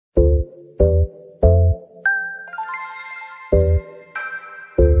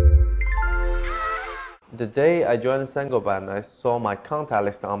The day I joined Saint-Gobain, I saw my contact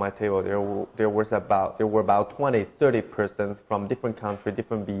list on my table. There were about 20, 30 persons from different countries,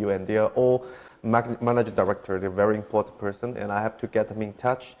 different BU, and they are all manager director. They're very important person, and I have to get them in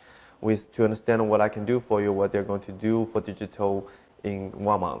touch with to understand what I can do for you, what they're going to do for digital in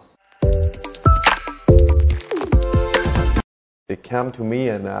 1 month. They came to me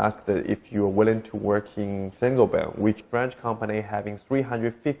and asked if you're willing to work in Saint-Gobain, which French company having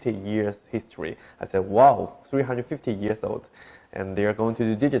 350 years history. I said, wow, 350 years old, and they're going to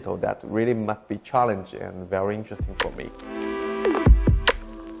do digital. That really must be challenging and very interesting for me.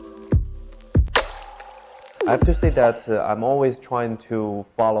 I have to say that I'm always trying to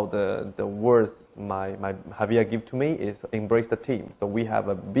follow the words my Javier give to me is embrace the team. So we have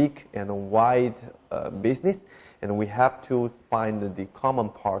a big and wide business, and we have to find the common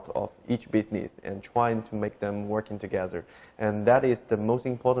part of each business and trying to make them working together. And that is the most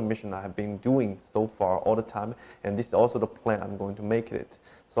important mission I have been doing so far all the time, and this is also the plan I'm going to make it.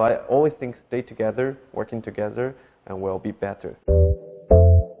 So I always think stay together, working together, and we'll be better.